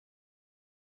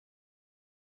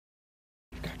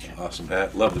Awesome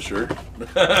hat. Love the shirt.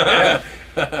 Yeah.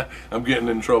 I'm getting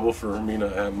in trouble for me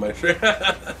not having my shirt.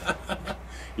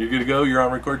 You're good to go? You're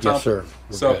on record, Tom? Yes, sir.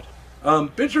 We're So,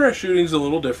 good. bench press shooting's a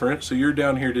little different. So you're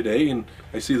down here today, and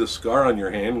I see the scar on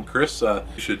your hand. And Chris,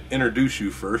 should introduce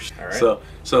you first. All right.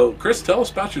 So Chris, tell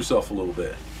us about yourself a little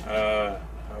bit. I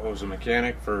was a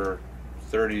mechanic for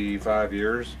 35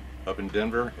 years up in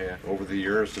Denver, and over the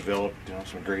years developed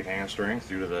some great hand strength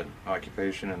due to the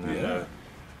occupation, and then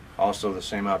also the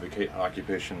same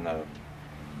occupation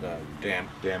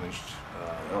damaged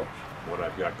what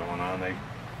I've got going on.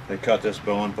 They cut this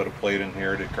bone, put a plate in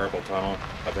here, did carpal tunnel.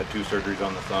 I've had 2 surgeries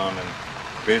on the thumb, and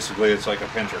basically it's like a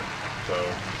pincher. So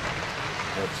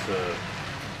that's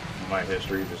my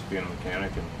history, just being a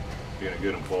mechanic and being a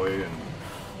good employee and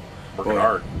working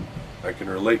hard. I can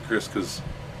relate, Chris, because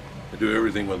I do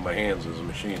everything with my hands as a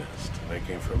machinist. And I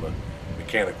came from a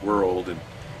mechanic world, and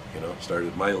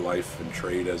started my life and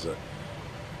trade as a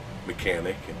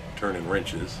mechanic and turning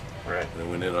wrenches. Right. And I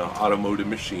went into automotive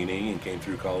machining and came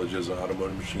through college as an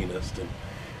automotive machinist, and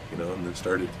and then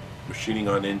started machining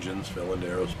on engines, fell into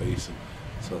aerospace, and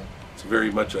so it's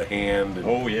very much a hand and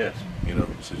oh yes,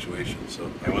 situation.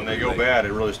 So and when they go bad,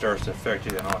 it really starts to affect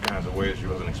you in all kinds of ways you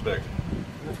wasn't expecting.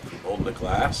 Holding the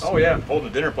glass. Oh yeah, holding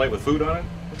a dinner plate with food on it.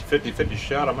 It's a 50-50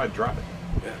 shot. I might drop it.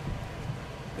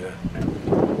 Yeah.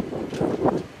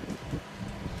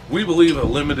 We believe a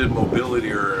limited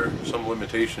mobility or some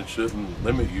limitation shouldn't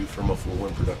limit you from a full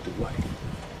and productive life.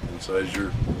 And so as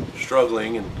you're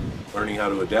struggling and learning how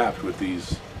to adapt with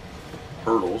these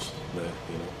hurdles, that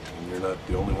and you're not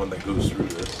the only one that goes through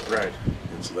this. Right.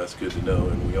 And so that's good to know.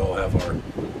 And we all have our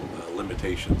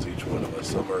limitations, each one of us.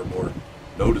 Some are more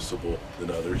noticeable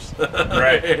than others.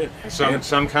 Right. And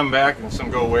some come back and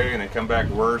some go away, and they come back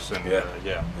worse. And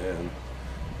And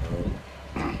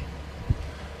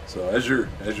so as you're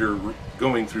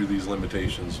going through these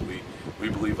limitations, we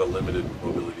believe a limited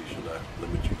mobility should not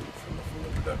limit you from a full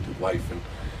and productive life. And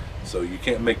so you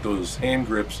can't make those hand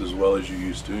grips as well as you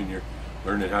used to, and you're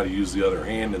learning how to use the other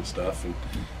hand and stuff.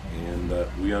 And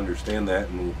we understand that.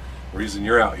 And the reason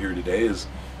you're out here today is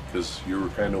because you were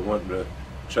kind of wanting to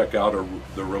check out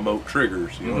the remote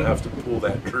triggers. You don't have to pull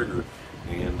that trigger,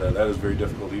 and that is very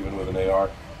difficult even with an AR.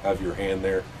 Have your hand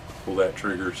there, pull that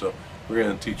trigger. So we're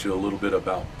going to teach you a little bit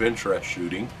about bench rest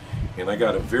shooting, and I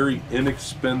got a very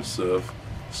inexpensive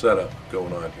setup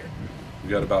going on here. We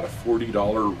got about a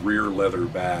 $40 rear leather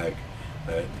bag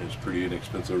that is pretty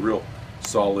inexpensive, real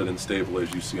solid and stable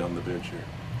as you see on the bench here.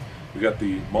 We got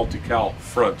the multi-cal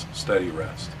front steady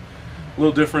rest. A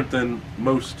little different than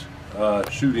most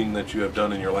shooting that you have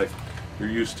done in your life. You're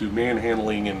used to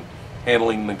manhandling and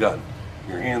handling the gun.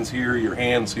 Your hands here, your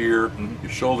hands here, you're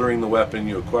shouldering the weapon,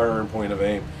 you acquiring point of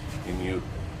aim, and you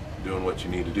doing what you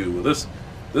need to do. Well,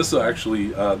 this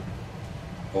actually, a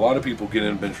lot of people get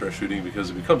in bench rest shooting because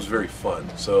it becomes very fun.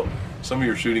 So some of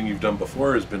your shooting you've done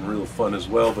before has been real fun as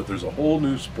well, but there's a whole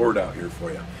new sport out here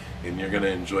for you, and you're going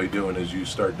to enjoy doing as you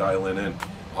start dialing in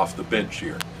off the bench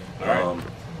here. All right.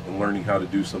 And learning how to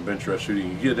do some bench rest shooting.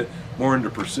 You get it more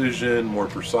into precision, more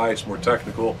precise, more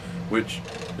technical, which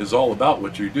is all about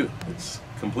what you do. It's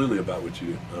completely about what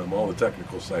you do, all the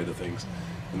technical side of things.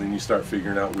 And then you start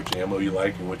figuring out which ammo you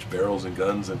like and which barrels and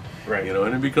guns, and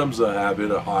and it becomes a habit,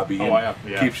 a hobby, and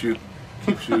keeps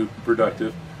you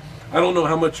productive. I don't know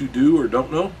how much you do or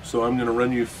don't know, so I'm going to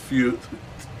run you through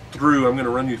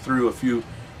a few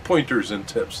pointers and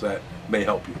tips that may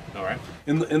help you. All right.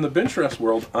 In the bench rest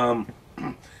world,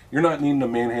 you're not needing to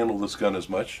manhandle this gun as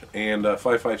much, and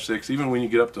 5.56, even when you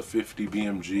get up to 50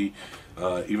 BMG,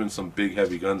 even some big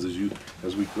heavy guns,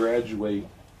 as we graduate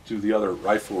to the other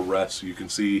rifle rests, you can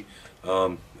see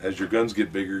as your guns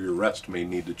get bigger, your rest may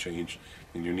need to change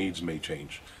and your needs may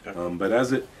change. But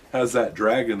as it has that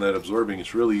drag and that absorbing,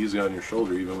 it's really easy on your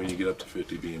shoulder. Even when you get up to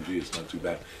 50 BMG, it's not too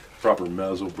bad. Proper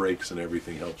muzzle brakes and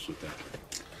everything helps with that.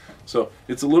 So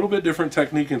it's a little bit different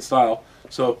technique and style.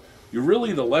 So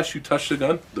the less you touch the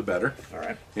gun, the better. All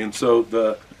right. And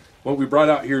so what we brought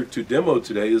out here to demo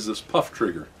today is this puff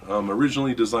trigger,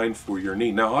 originally designed for your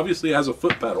knee. Now obviously it has a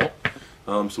foot pedal,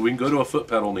 so we can go to a foot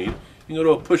pedal knee, you can go to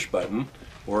a push button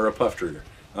or a puff trigger.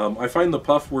 I find the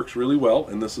puff works really well,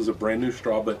 and this is a brand new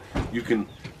straw, but you can,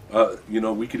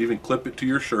 we could even clip it to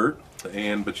your shirt,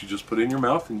 but you just put it in your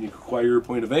mouth and you can acquire your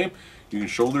point of aim. You can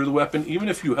shoulder the weapon, even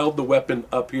if you held the weapon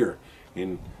up here,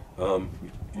 and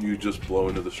you just blow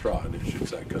into the straw and it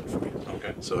shoots that gun for you.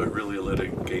 Okay. So it really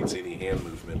litigates any hand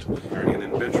movement. And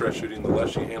in bench rest shooting, the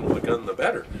less you handle the gun, the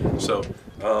better. So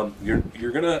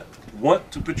you're gonna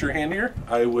want to put your hand here.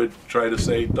 I would try to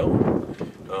say don't.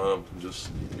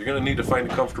 You're going to need to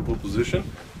find a comfortable position.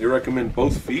 They recommend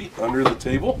both feet under the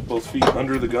table, both feet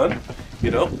under the gun.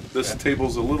 You know, this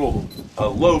table's a little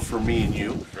low for me and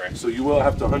you, so you will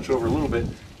have to hunch over a little bit.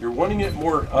 You're wanting it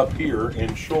more up here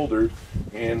and shouldered,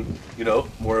 and you know,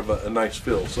 more of a nice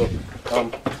feel. So,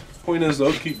 point is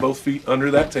though, keep both feet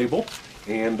under that table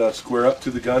and square up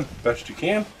to the gun best you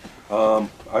can.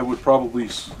 I would probably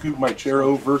scoot my chair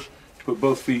over, put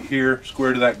both feet here,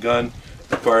 square to that gun,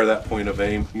 fire that point of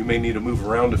aim. You may need to move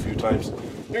around a few times.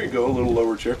 There you go, a little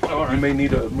lower chair. You may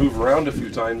need to move around a few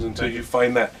times until you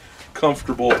find that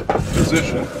comfortable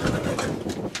position.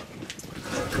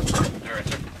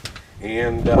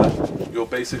 And you'll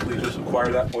basically just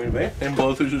acquire that point of aim and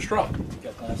blow through the straw. You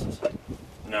got glasses?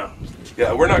 No.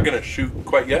 Yeah, we're not going to shoot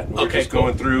quite yet. We're just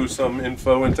going through some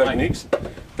info and techniques.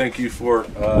 Thank you for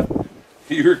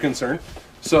your concern.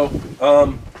 So,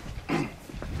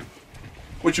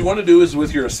 what you want to do is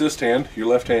with your assist hand, your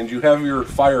left hand, you have your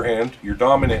fire hand, your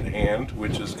dominant hand,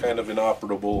 which is kind of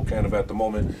inoperable kind of at the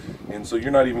moment. And so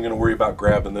you're not even going to worry about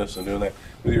grabbing this and doing that.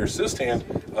 With your assist hand,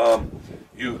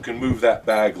 you can move that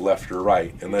bag left or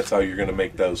right, and that's how you're going to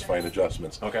make those fine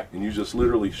adjustments. Okay. And you just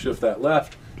literally shift that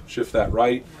left, shift that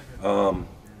right, or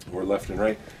left and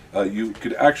right. You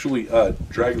could actually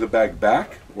drag the bag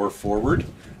back or forward,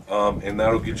 and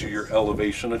that'll get you your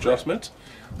elevation adjustment.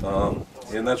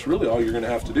 And that's really all you're going to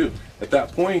have to do. At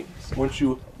that point, once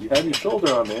you have your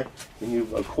shoulder on there, and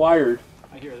you've acquired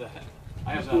I hear that.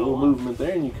 I have just that a little movement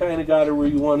there, and you kind of got it where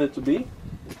you want it to be.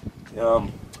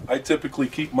 I typically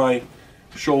keep my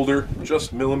shoulder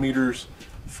just millimeters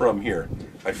from here.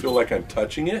 I feel like I'm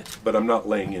touching it, but I'm not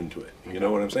laying into it. You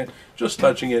know what I'm saying? Just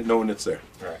touching it, knowing it's there.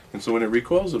 Right. And so when it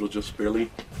recoils, it'll just barely,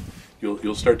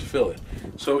 you'll start to feel it.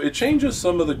 So it changes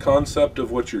some of the concept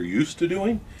of what you're used to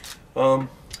doing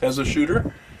as a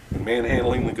shooter,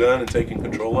 manhandling the gun and taking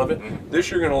control of it. This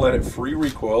you're going to let it free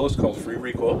recoil. It's called free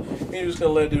recoil. And you're just going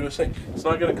to let it do its thing. It's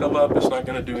not going to come up. It's not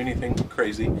going to do anything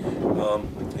crazy.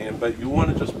 But you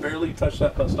want to just barely touch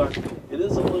that butt stock. It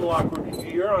is a little awkward.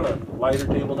 You're on a lighter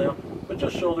table now, but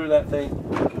just shoulder that thing.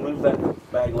 Move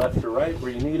that bag left or right where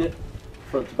you need it,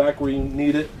 front to back where you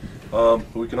need it.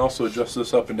 We can also adjust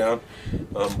this up and down.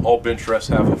 All bench rests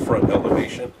have a front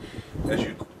elevation. As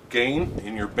you gain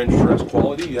in your bench rest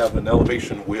quality, you have an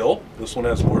elevation wheel. This one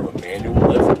has more of a manual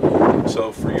lift.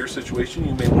 So for your situation,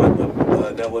 you may want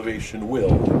an elevation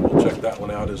wheel. We'll check that one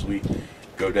out as we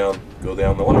go down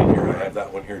the line here. I have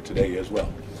that one here today as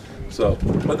well. So,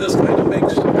 but this kind of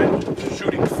makes bench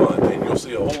shooting fun, and you'll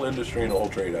see a whole industry and a whole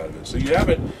trade out of it. So you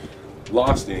haven't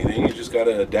lost anything. You just got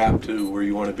to adapt to where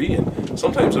you want to be, and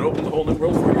sometimes it opens a whole new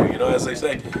world for you. You know, as they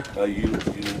say, you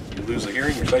lose the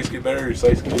hearing, your sights get better, your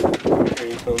sights get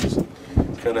hearing comes.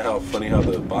 Kind of how funny how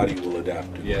the body will adapt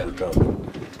and overcome.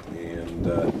 And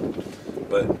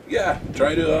but yeah,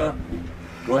 try to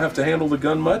don't have to handle the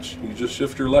gun much. You just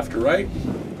shift her left or right,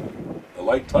 a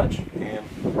light touch, and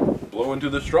blow into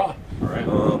the straw. All right.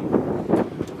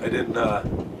 I didn't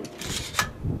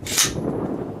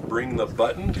bring the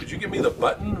button. Could you give me the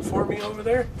button for me over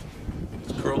there?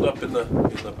 It's curled up in the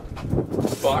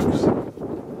box.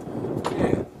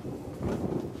 Yeah.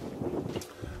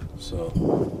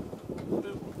 So.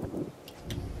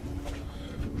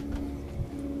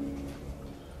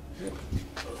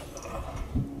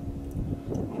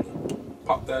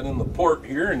 Pop that in the port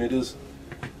here, and it is.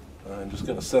 I'm just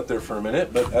going to set there for a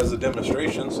minute, but as a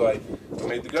demonstration, so I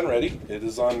made the gun ready. It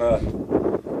is on.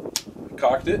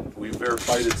 Cocked it. We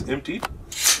verified it's emptied.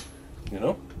 You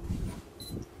know.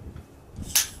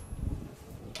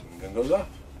 And gun goes off.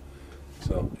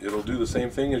 So it'll do the same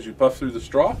thing as you puff through the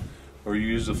straw, or you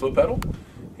use the foot pedal.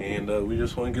 And we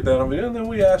just want to get that on video, and then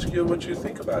we ask you what you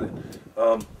think about it.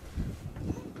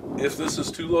 If this is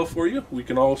too low for you, we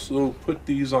can also put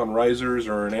these on risers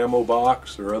or an ammo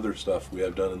box or other stuff we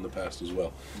have done in the past as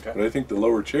well. Okay. But I think the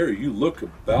lower chair, you look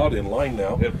about in line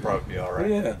now. It'll probably be all right.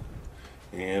 Yeah.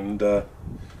 And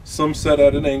some set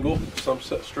at an angle, some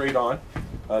set straight on.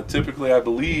 Typically, I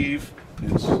believe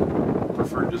it's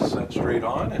preferred to set straight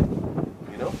on and,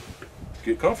 you know,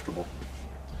 get comfortable.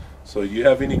 So you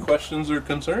have any questions or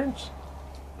concerns?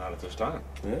 Not at this time.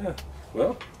 Yeah.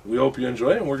 Well, we hope you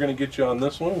enjoy it, and we're going to get you on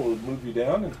this one. We'll move you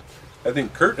down, and I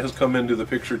think Kurt has come into the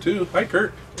picture too. Hi,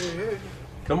 Kurt. Hey.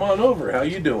 Come on over. How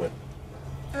you doing?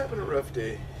 Having a rough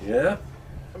day. Yeah?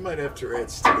 I might have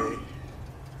Tourette's today.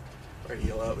 Or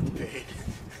heal out with pain.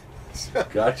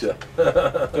 Gotcha.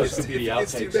 If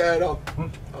it's too bad, I'll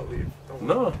leave.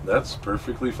 No, that's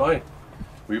perfectly fine.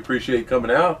 We appreciate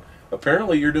coming out.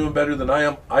 Apparently, you're doing better than I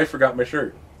am. I forgot my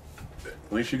shirt.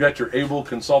 At least you got your Able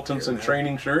Consultants and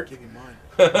Training shirt. Give you mine.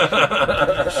 Get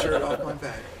your shirt off my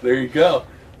back. There you go.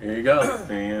 Here you go.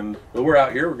 And but we're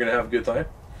out here. We're gonna have a good time.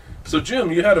 So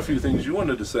Jim, you had a few things you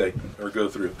wanted to say or go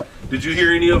through. Did you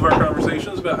hear any of our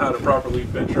conversations about how to properly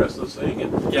bench rest this thing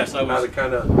and Yes, I was. how to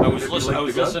kind of I was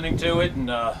listening to it,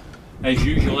 and as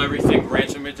usual, everything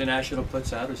Ransom International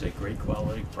puts out is a great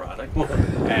quality product.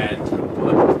 And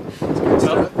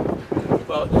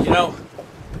well, you know,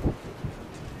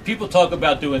 people talk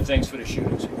about doing things for the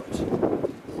shooting sports.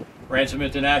 Ransom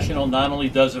International not only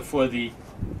does it for the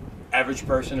average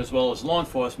person as well as law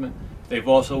enforcement, they've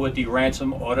also, with the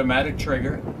Ransom automatic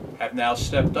trigger, have now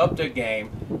stepped up their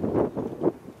game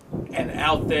and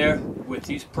out there with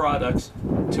these products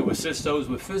to assist those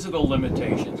with physical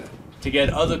limitations, to get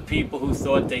other people who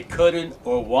thought they couldn't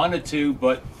or wanted to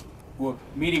but were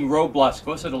meeting roadblocks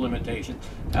because of the limitations,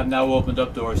 have now opened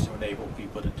up doors to enable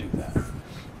people to do that.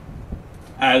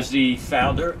 As the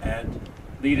founder and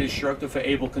lead instructor for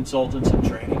Able Consultants and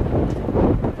Training,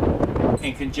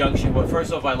 in conjunction with,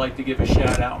 first off, I'd like to give a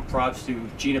shout out and props to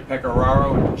Gina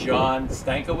Pecoraro and John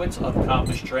Stankiewicz of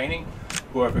Compass Training,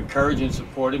 who have encouraged and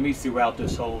supported me throughout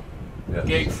this whole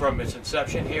gig from its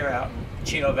inception here out in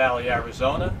Chino Valley,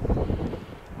 Arizona.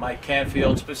 Mike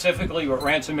Canfield, specifically with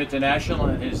Ransom International,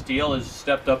 and his deal has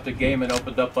stepped up the game and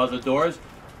opened up other doors.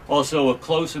 Also a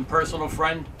close and personal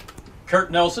friend,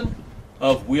 Kurt Nelson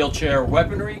of Wheelchair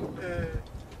Weaponry.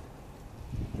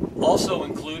 Also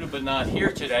included, but not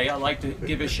here today, I'd like to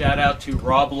give a shout out to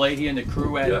Rob Leahy and the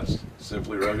crew at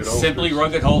Simply Rugged Holsters. Simply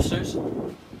Rugged Holsters.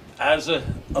 As a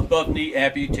above-knee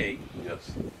amputee,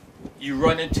 Yes. you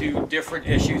run into different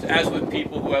issues, as with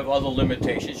people who have other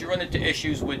limitations. You run into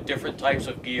issues with different types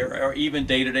of gear or even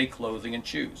day-to-day clothing and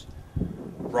shoes.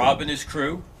 Rob and his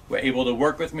crew were able to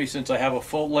work with me, since I have a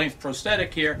full-length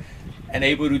prosthetic here, and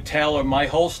able to tailor my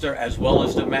holster as well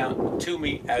as the mount to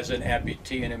me as an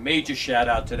amputee. And a major shout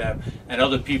out to them, and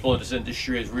other people in this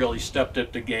industry has really stepped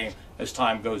up the game as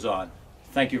time goes on.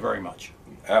 Thank you very much.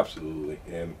 Absolutely.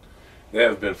 And they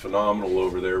have been phenomenal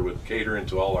over there with catering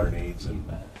to all our needs and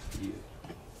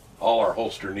all our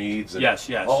holster needs. And Yes.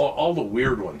 all the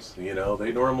weird ones. You know,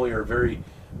 they normally are very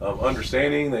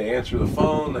understanding. They answer the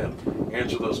phone. They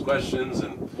answer those questions.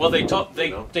 And Well, they talk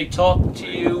to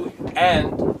you,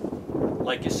 and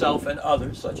like yourself and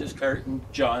others, such as Kurt and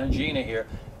John and Gina here,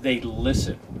 they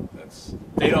listen.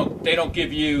 They don't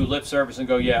give you lip service and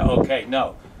go, yeah, okay.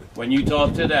 No, when you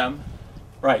talk to them,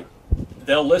 right,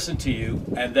 they'll listen to you,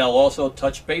 and they'll also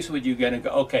touch base with you again and go,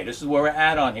 okay, this is where we're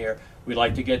at on here. We'd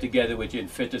like to get together with you and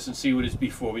fit this and see what it is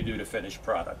before we do the finished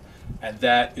product. And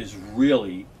that is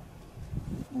really,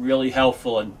 really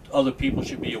helpful, and other people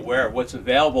should be aware of what's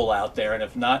available out there. And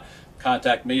if not,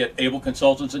 contact me at Able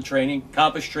Consultants and Training,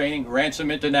 Compass Training, Ransom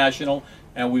International,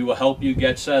 and we will help you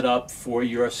get set up for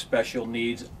your special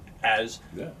needs as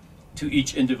to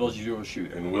each individual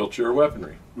shooter. and wheelchair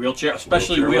weaponry.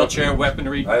 Especially wheelchair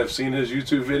weaponry. I have seen his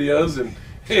YouTube videos,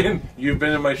 and you've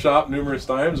been in my shop numerous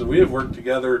times, and we have worked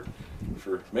together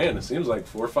for, man, it seems like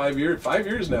 4 or 5 years. 5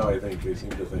 years now, I think they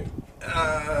seem to think.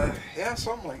 Yeah,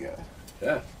 something like that.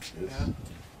 Yeah,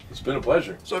 it's been a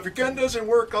pleasure. So if your gun doesn't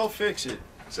work, I'll fix it.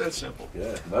 It's that simple.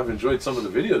 Yeah, and I've enjoyed some of the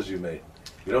videos you made.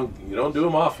 You don't do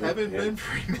them often. Haven't been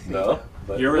very many. No,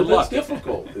 but You're in luck. It's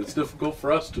difficult. It's difficult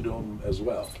for us to do them as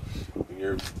well. When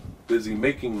you're busy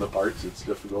making the parts, it's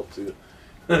difficult to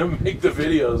make the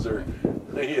videos, or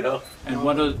And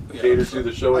one of cater to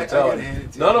the show and I tell. gotta hand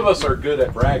it to None you. of us are good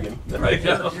at bragging. Right.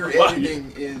 Your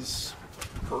editing is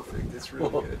perfect. It's really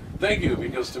Well, good. thank you,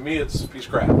 because to me it's a piece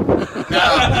of crap.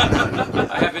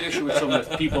 I have an issue with some of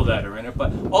the people that are in it,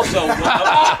 but also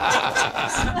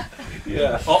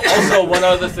Yeah. also one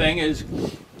other thing is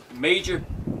major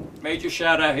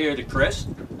shout out here to Chris,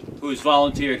 who's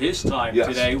volunteered his time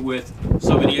today with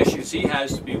some of the issues he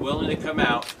has, to be willing to come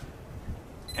out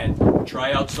and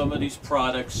try out some of these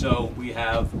products. So we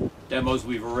have demos.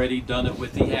 We've already done it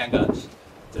with the handguns.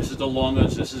 This is the long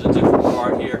guns. This is a different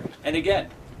part here. And again,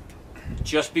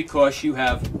 just because you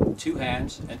have 2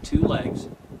 hands and 2 legs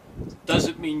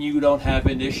doesn't mean you don't have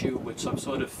an issue with some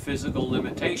sort of physical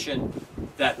limitation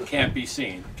that can't be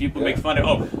seen. People make fun of,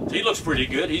 oh, he looks pretty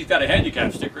good. He's got a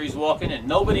handicap sticker. He's walking, and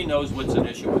nobody knows what's an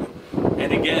issue with him.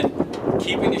 And again,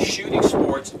 keeping the shooting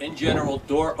sports in general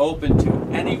door open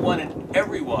to anyone and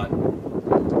everyone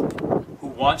who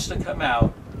wants to come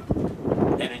out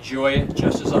and enjoy it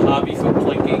just as a hobby for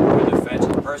blinking or defense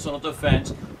and personal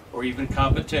defense, or even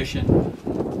competition.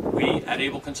 We at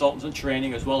Able Consultants and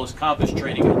Training, as well as Compass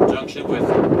Training, in conjunction with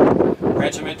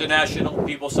Ransom International,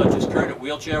 people such as Kurt at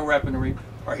Wheelchair Weaponry,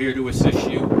 are here to assist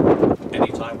you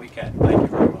anytime we can. Thank you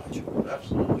very much.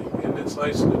 Absolutely. And it's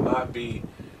nice to not be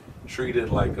treated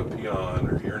like a peon,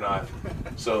 or you're not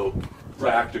so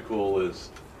practical as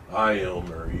I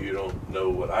am, or you don't know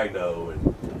what I know,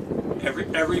 and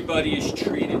Everybody is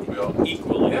treated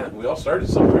equally. yeah, we all started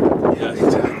somewhere. Yes.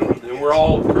 Exactly. And we're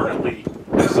all currently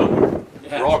somewhere.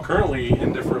 Yes. We're all currently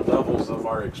in different levels of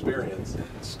our experience.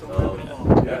 It's still moving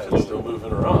along. Yeah, it's still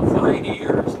moving around. 3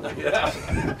 years.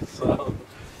 Yeah. So,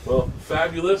 well,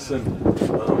 fabulous, and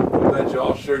I'm glad you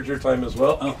all shared your time as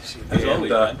well. Oh, as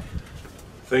always, and, man.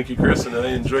 thank you, Chris, and I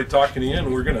enjoyed talking to you.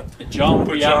 And we're gonna John will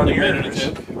put be out in a John here. minute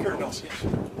or two. Kurt Nelson.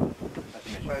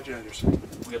 Glad you understand.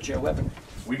 Wheelchair weapon.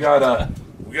 We got a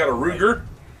Ruger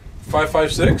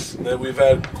 5.56 that we've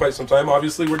had quite some time.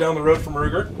 Obviously, we're down the road from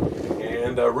Ruger,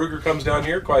 and Ruger comes down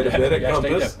here quite a bit at Yes, they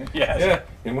Compass. do. Yes. Yeah,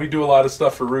 and we do a lot of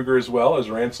stuff for Ruger as well as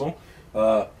Ransom.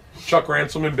 Chuck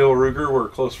Ransom and Bill Ruger were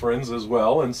close friends as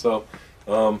well, and so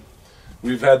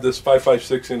we've had this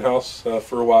 5.56 in house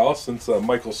for a while since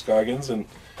Michael Scoggins, and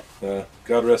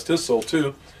God rest his soul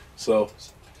too. So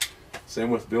same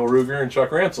with Bill Ruger and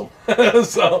Chuck Ransom.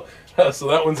 So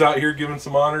that one's out here giving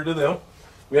some honor to them.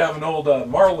 We have an old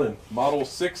Marlin Model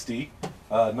 60,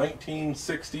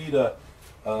 1960 to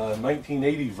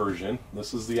 1980 version.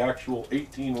 This is the actual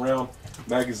 18-round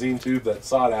magazine tube that's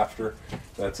sought after.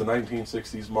 That's a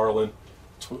 1960s Marlin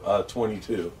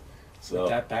 22. So With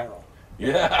that barrel.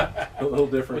 yeah, a little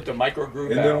different. With the micro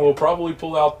groove And barrel. then we'll probably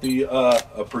pull out the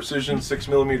a precision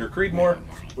 6mm Creedmoor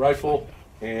rifle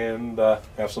and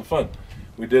have some fun.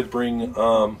 We did bring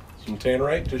some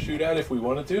tannerite to shoot at if we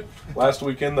wanted to. Last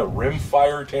weekend, the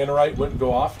rimfire tannerite wouldn't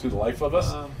go off to the life of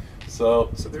us.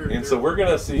 So we're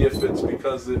gonna see if it's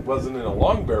because it wasn't in a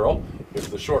long barrel,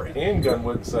 if the short handgun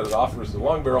wouldn't set it off versus the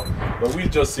long barrel. But we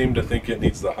just seem to think it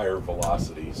needs the higher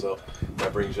velocity. So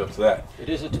that brings you up to that. It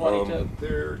is a 22.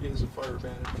 There is a fire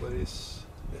ban in place.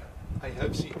 I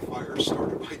have seen fires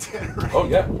started by tannerite. Oh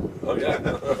yeah, oh yeah,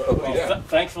 oh Well, yeah.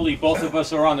 thankfully, both of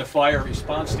us are on the fire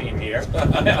response team here. Yeah,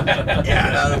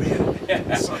 that'll be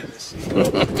it. Something to see.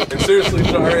 And seriously,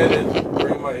 Shar, I didn't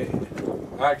bring my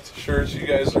ACT shirts. You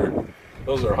guys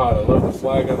those are hot. I love the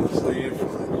flag on the sleeve.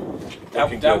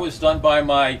 Looking That good. was done by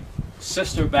my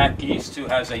sister back east, who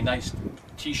has a nice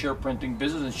t-shirt printing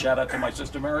business, and shout out to my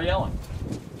sister Mary Ellen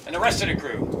and the rest of the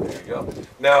crew. There you go.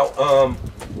 Now,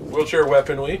 Wheelchair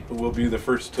Weapon Week will be the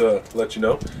first to let you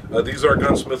know. These are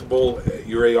gunsmithable,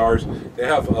 your ARs. They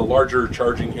have larger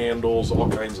charging handles, all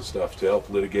kinds of stuff to help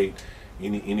litigate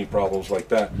any problems like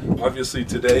that. Obviously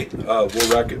today, we'll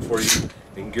rack it for you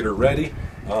and get her ready,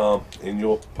 and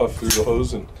you'll puff through the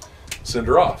hose and send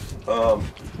her off.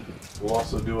 We'll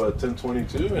also do a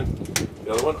 1022, and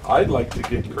the other one, I'd like to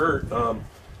get Kurt.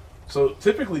 So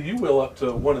typically you will up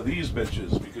to one of these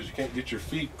benches because you can't get your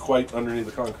feet quite underneath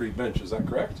the concrete bench. Is that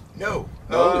correct? No.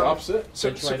 No, the opposite? So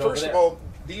Bench right over first of there. all,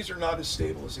 these are not as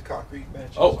stable as the concrete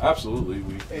benches. Oh, absolutely.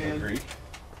 We And- agree.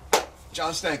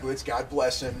 John Stankiewicz, God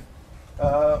bless him,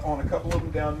 on a couple of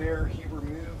them down there, he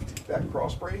removed that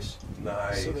cross brace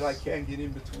Nice. so that I can get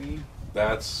in between.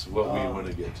 That's what we want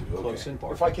to get to. Close Okay. in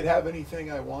part. If I could have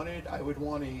anything I wanted, I would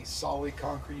want a solid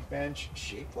concrete bench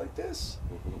shaped like this.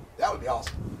 Mhm. That would be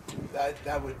awesome.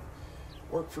 That would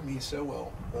work for me so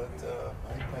well. But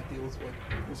I deal with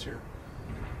what was here.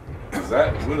 'Cause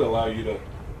that would allow you to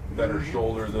better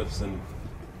shoulder this and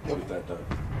Yep. get that done.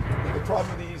 The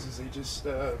problem with these is they just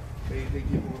they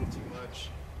give a little too much.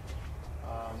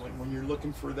 When you're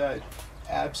looking for that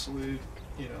absolute,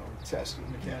 test of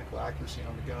mechanical accuracy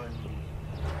on the gun,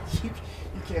 you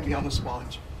can't be on the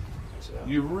sponge. So,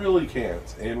 You really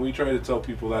can't, and we try to tell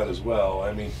people that as well.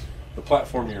 I mean, the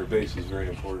platform of your base is very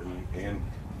important,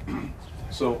 and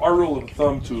so our rule of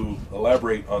thumb, to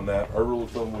elaborate on that, our rule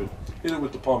of thumb would hit it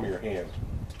with the palm of your hand.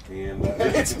 And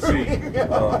as you can see,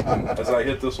 as I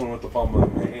hit this one with the palm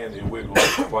of my hand, it wiggles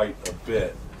quite a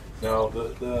bit. Now,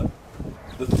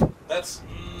 that's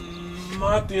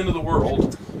not the end of the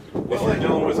world if you're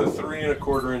dealing with a 3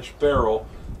 1/4 inch barrel,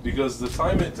 because the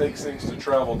time it takes things to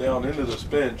travel down into this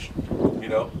bench,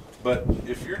 but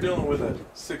if you're dealing with a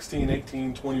 16,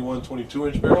 18, 21, 22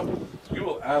 inch barrel, you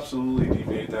will absolutely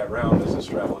deviate that round as it's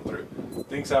traveling through.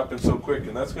 Things happen so quick,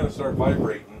 and that's going to start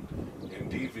vibrating and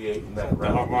deviating that The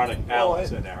round. harmonic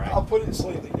balance in there, right? I'll put it in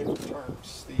slightly different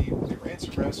terms. The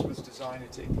Ransom rest was designed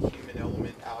to take the human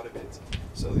element out of it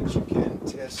so that you can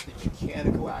test the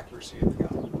mechanical accuracy of the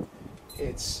gun.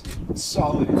 It's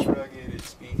solid, it's rugged,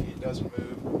 it's beefy, it doesn't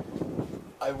move.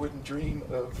 I wouldn't dream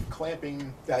of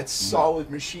clamping that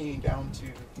solid machine down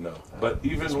to No, but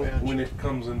even this bench. when it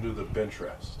comes into the bench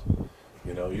rest,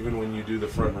 even when you do the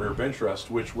front and rear bench rest,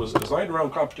 which was designed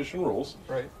around competition rules,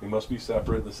 Right. they must be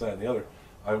separate, this, that, and the other.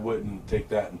 I wouldn't take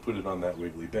that and put it on that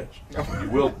wiggly bench. You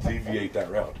will deviate that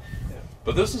round. Yeah.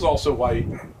 But this is also why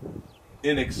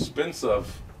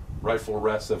inexpensive rifle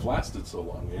rests have lasted so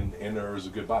long, and there was a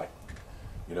good buy.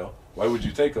 You know, why would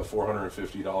you take a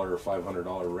 $450 or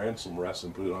 $500 ransom rest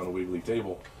and put it on a wiggly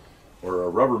table or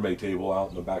a Rubbermaid table out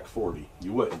in the back 40?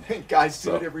 You wouldn't. Guys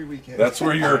do it every weekend. That's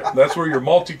where your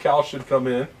multi-cal should come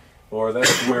in, or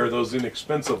that's where those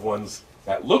inexpensive ones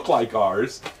that look like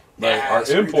ours are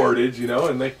imported, you know,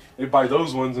 and they buy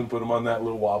those ones and put them on that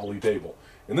little wobbly table.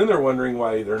 And then they're wondering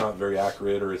why they're not very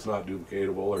accurate, or it's not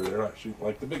duplicatable, or they're not shooting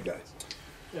like the big guys.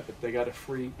 Yeah, but they got a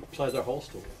free pleather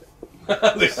holster with it.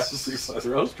 They have a free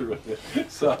pleather holster with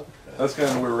it. So that's kind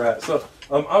of where we're at. So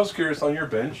I was curious on your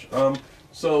bench.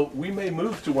 So we may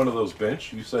move to one of those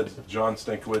bench. You said John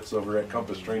Stankiewicz over at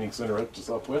Compass Training Center hooked us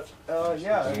up with.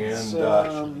 Yeah, it's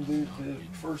And, the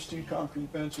first two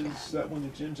concrete benches, that one the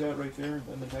gym's at right there, and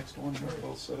then the next one, they're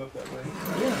both set up that way.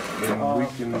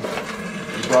 And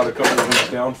we brought a couple of these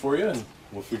down for you, and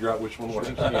we'll figure out which one works.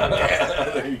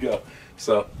 There you go.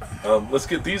 So let's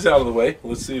get these out of the way.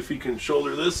 Let's see if he can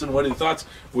shoulder this and what he thoughts.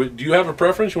 Do you have a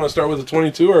preference? You want to start with a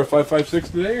 22 or a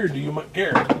 5.56 today, or do you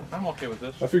care? I'm okay with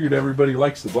this. I figured everybody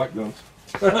likes the black guns.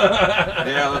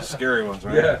 Yeah, those scary ones,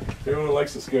 right? Yeah, everyone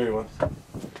likes the scary ones.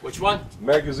 Which one?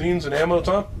 Magazines and ammo,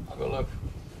 Tom? I'll go look.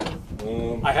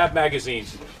 I have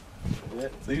magazines. Yeah,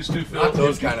 these two fit. Not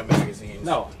those kind of magazines.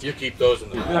 No. You keep those in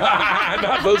the back.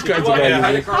 Not those kinds of Hide a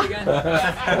magazines. card again?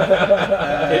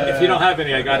 If you don't have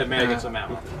any, I got a mag and some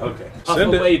ammo. Okay. Puff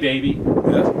Send away, it. baby.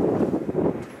 Yeah.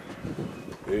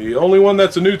 The only one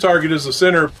that's a new target is the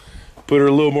center. Put her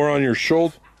a little more on your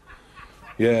shoulder.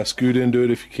 Yeah, scoot into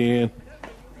it if you can.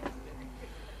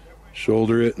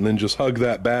 Shoulder it and then just hug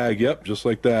that bag. Yep, just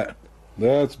like that.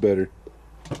 That's better.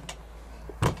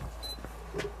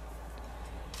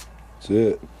 That's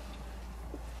it.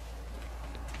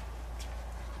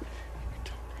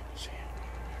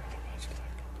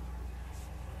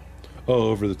 Oh,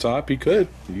 over the top, he could.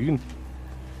 You can.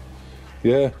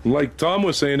 Yeah, and like Tom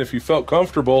was saying, if you felt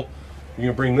comfortable, you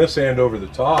can bring this hand over the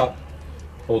top.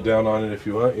 Hold down on it if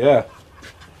you want. Yeah.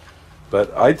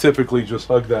 But I typically just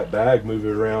hug that bag, move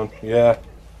it around. Yeah.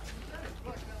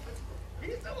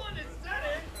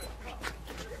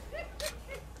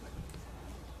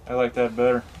 I like that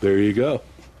better. There you go.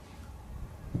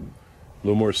 A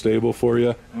little more stable for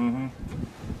you. Mm-hmm.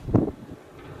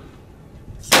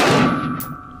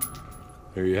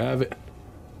 There you have it.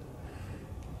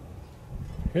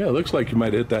 Yeah, it looks like you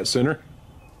might hit that center.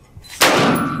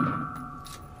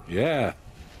 Yeah.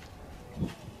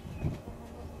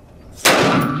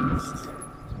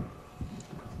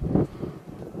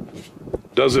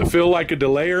 Does it feel like a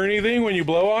delay or anything when you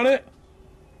blow on it?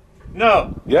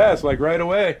 No, Yeah, it's like right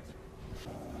away.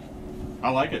 I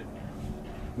like it.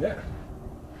 Yeah.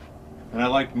 And I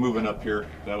like moving up here.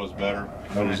 That was better.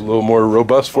 That was a little more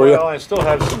robust for you. Well, I still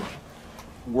have some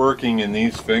working in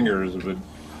these fingers, but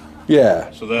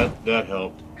Yeah. so that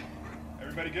helped.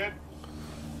 Everybody good?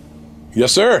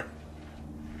 Yes, sir.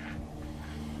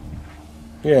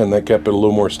 Yeah, and that kept it a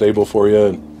little more stable for you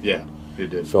and Yeah, it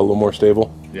did. felt a little more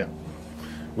stable. Yeah.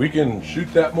 We can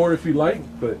shoot that more if you like,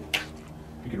 but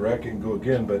you can rack it and go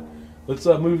again. But let's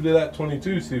move to that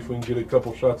 22, see if we can get a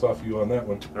couple shots off you on that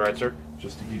one, All right, sir.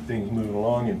 just to keep things moving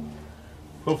along. And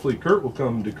hopefully Kurt will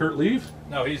come. Did Kurt leave?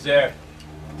 No, he's there.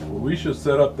 Well, we should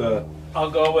set up the I'll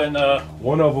go and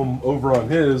one of them over on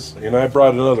his, and I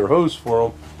brought another hose for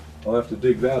him. I'll have to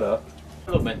dig that up.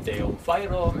 Implementeo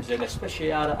firearms and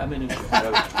special ammunition.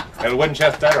 El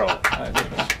Winchestero.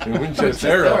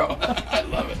 Winchester. I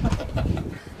love it.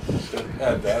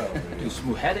 Had that on there. Tus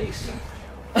mujeres.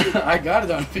 I got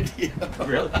it on video.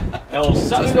 Really? El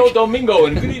Sábado Domingo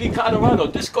in Greeley, Colorado.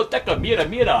 Discoteca, mira,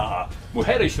 mira.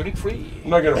 Mujeres shooting free. I'm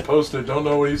not gonna post it. Don't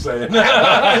know what he's saying.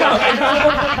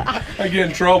 I get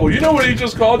in trouble. You know what he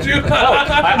just called you?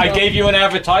 I gave you an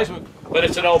advertisement, but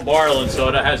it's an old Barlin, so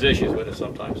it has issues with it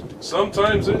sometimes.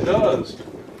 Sometimes it does.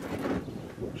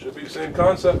 Should be the same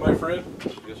concept, my friend.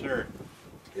 Yes, sir.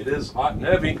 It is hot and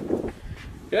heavy.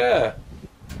 Yeah.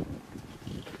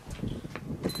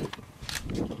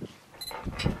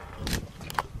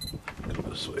 Go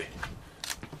this way.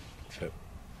 Yep.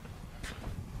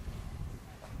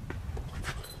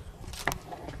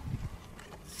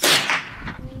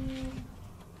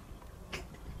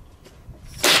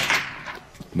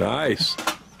 Nice.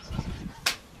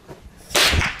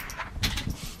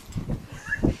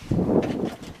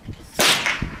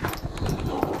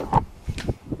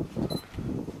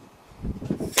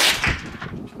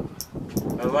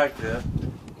 I like that.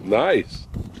 Nice.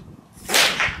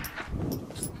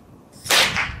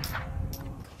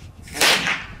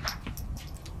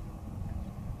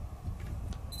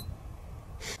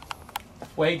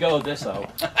 Way go this out.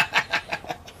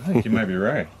 I think you might be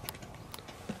right.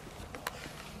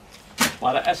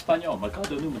 Para Español,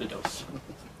 Mercado número 2.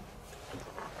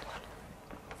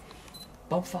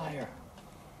 Bonfire.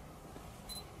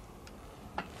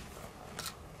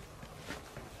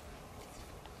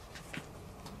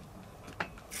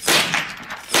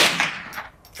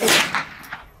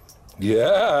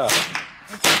 Yeah.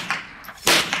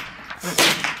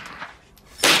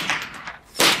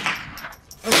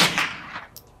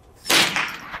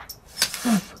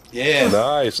 Yeah.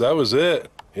 Nice. That was it.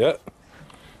 Yep.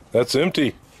 That's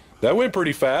empty. That went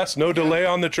pretty fast. No delay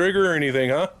on the trigger or anything,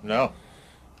 huh? No.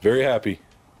 Very happy.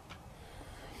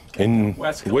 And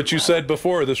West Coast. what you said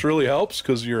before, this really helps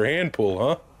because of your hand pull,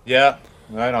 huh? Yeah,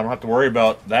 I don't have to worry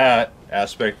about that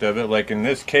aspect of it. Like in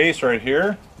this case right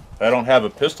here, I don't have a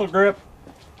pistol grip,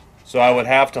 so I would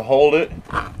have to hold it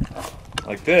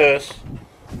like this,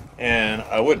 and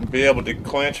I wouldn't be able to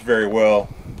clench very well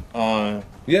on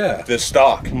Yeah. this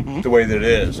stock the way that it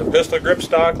is. A pistol grip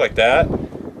stock like that,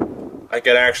 I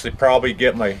could actually probably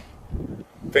get my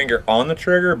finger on the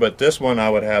trigger, but this one I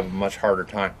would have a much harder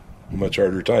time. Much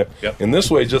harder time. Yep. And this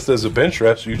way, just as a bench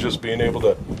rest, you just being able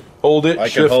to hold it, I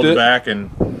can shift hold it, it back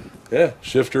and yeah,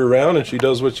 shift her around, and she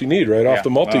does what you need right off the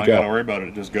I don't gotta multi-cal. worry about it.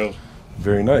 It just goes.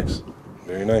 Very nice.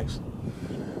 Very nice.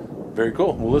 Very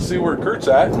cool. Well, let's see where Kurt's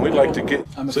at, and we'd like to get.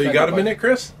 I'm So you got a excited minute,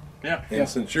 Chris? Yeah. And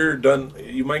since you're done,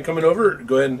 you mind coming over?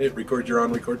 Go ahead and hit record. You're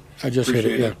on record. I just hit it,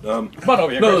 Appreciate yeah. it. Come on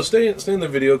over here, No, Chris. stay in the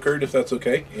video, Kurt, if that's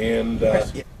okay. And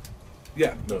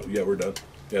yeah, no, yeah, we're done.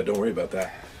 Yeah, don't worry about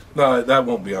that. No, that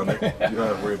won't be on there. You don't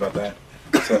have to worry about that.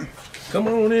 So, come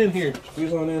on in here.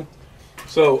 Squeeze on in.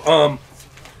 So,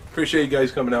 appreciate you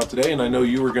guys coming out today, and I know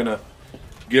you were gonna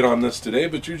get on this today,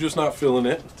 but you're just not feeling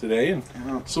it today, and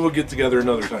so we'll get together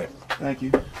another time. Thank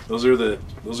you. Those are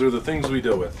the things we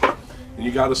deal with. And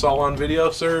you got us all on video,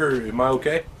 sir? Or am I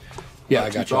okay? Yeah, Not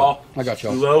I got too y'all. tall? I got Too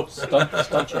y'all. low?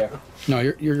 Stunt chair. No,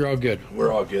 you're all good.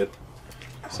 We're all good.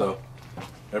 So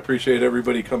I appreciate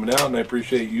everybody coming out, and I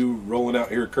appreciate you rolling out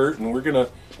here, Kurt. And we're gonna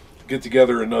get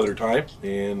together another time.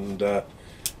 And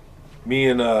me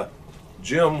and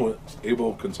Jim, with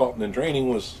Able Consultant and Training,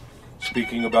 was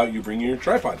speaking about you bringing your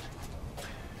tripod.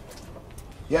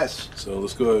 Yes. So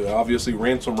let's go. Obviously,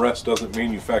 Ransom Rest doesn't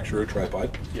manufacture a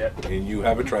tripod, Yep. and you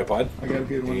have a tripod. I got a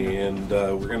good one. And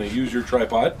we're gonna use your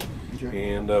tripod.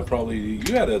 Okay. And probably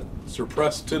you had a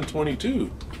suppressed 1022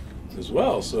 as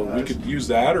well, so we could use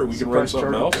that, or we could run Suppressed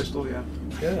something turtle else. Pistol, yeah.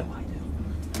 Yeah.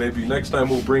 Maybe next time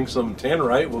we'll bring some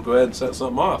tannerite. We'll go ahead and set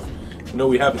something off. I know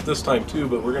we have it this time too,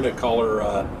 but we're gonna call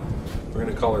her. We're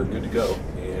gonna call her good to go.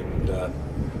 And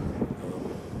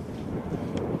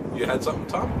you had something,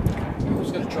 Tom? I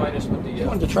was going to try this with the. I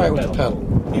wanted to try it with the pedal.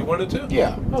 You wanted to?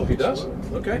 Yeah. Oh, he does.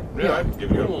 Okay. Yeah. I can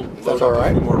give you a little. That's load all up a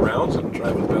right. few more rounds and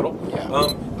try with pedal.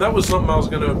 Yeah. That was something I was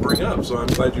going to bring up, so I'm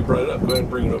glad you brought it up. Go ahead and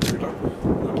bring it up here, Tom.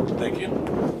 Thank you.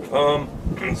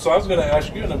 So I was going to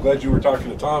ask you, and I'm glad you were talking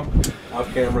to Tom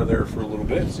off camera there for a little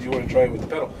bit. So you want to try it with the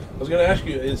pedal? I was going to ask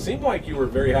you. It seemed like you were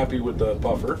very happy with the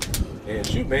buffer, and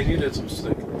shoot, man, you did some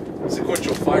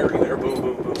sequential firing there. Boom,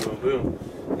 boom, boom, boom, boom.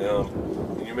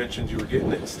 And you mentioned you were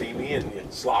getting it steamy and you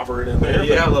slobbering in there.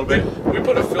 Yeah, a little bit. We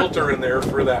put a filter in there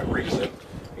for that reason,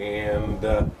 and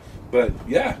but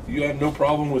yeah, you have no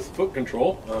problem with foot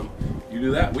control. You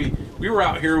do that. We were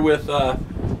out here with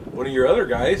one of your other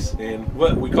guys, and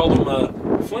what we called him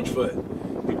flinch foot.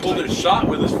 He pulled his shot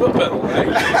with his foot pedal,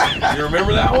 right? You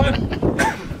remember that one?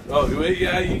 Oh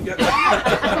yeah, you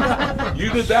got you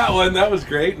did that one. That was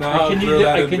great. Now I can, throw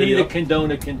that I in can video. either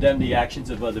condone or condemn the actions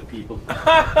of other people.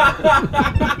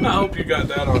 I hope you got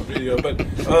that on video. But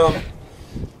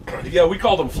yeah, we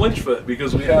called him flinch foot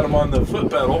because we had him on the foot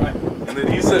pedal, and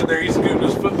then he's sitting there, he's scooting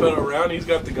his foot pedal around, he's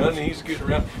got the gun, and he's scooting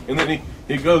around, and then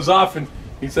he goes off, and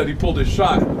he said he pulled his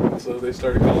shot, so they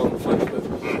started calling him flinch foot.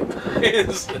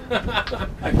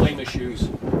 I blame the shoes.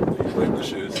 You blame the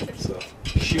shoes. So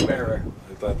Shoe error.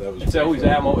 I thought that was. It's pretty always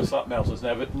cool. ammo or something else. It's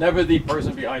never the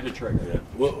person behind the trigger. Yeah.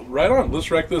 Well, right on. Let's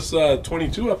rack this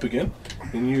 22 up again,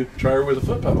 and you try her with a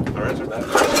foot pedal. All right.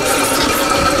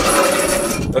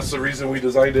 That's the reason we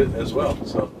designed it as well.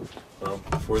 So,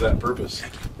 for that purpose,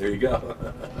 there you go.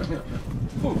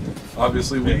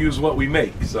 Obviously, we use what we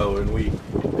make. So, and we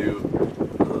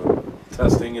do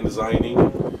testing and designing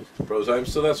and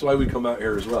prototypes. So that's why we come out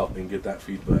here as well and get that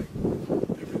feedback.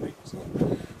 Everything. So,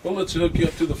 well, let's hook you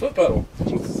up to the foot pedal.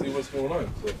 Let's see what's going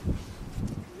on. So,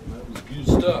 that was good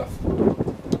stuff.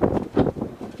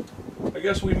 I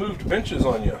guess we moved benches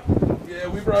on you. Yeah,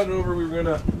 we brought it over. We were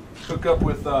gonna hook up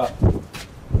with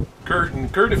Kurt.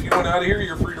 And Kurt, if you want out of here,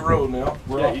 you're free to roll now.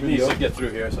 We're Yeah, off he needs video. to get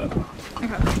through here. So.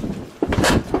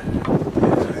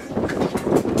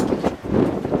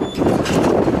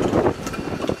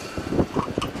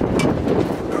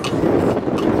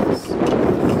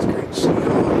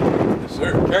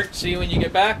 See you when you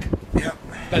get back. Yep.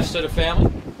 Best to the family.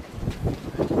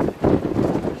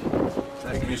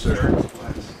 Thank you, sir.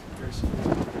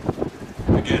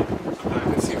 Again.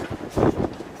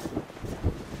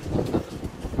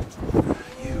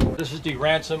 This is the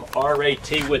Ransom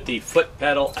RAT with the foot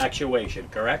pedal actuation,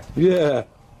 correct? Yeah.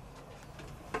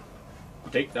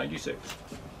 Take 96.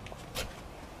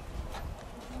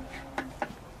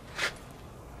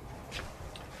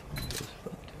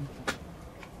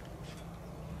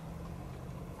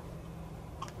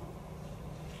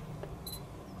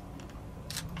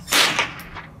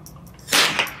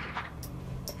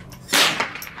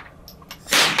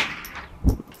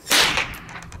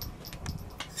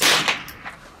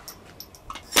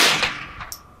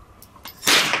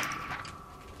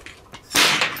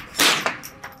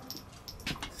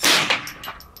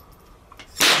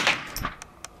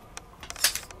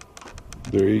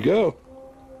 There you go.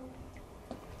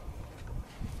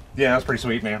 Yeah, that's pretty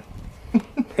sweet, man.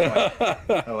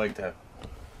 I like that.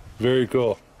 Very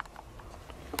cool.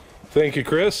 Thank you,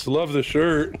 Chris. Love the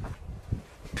shirt.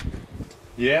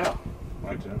 Yeah,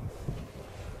 I do.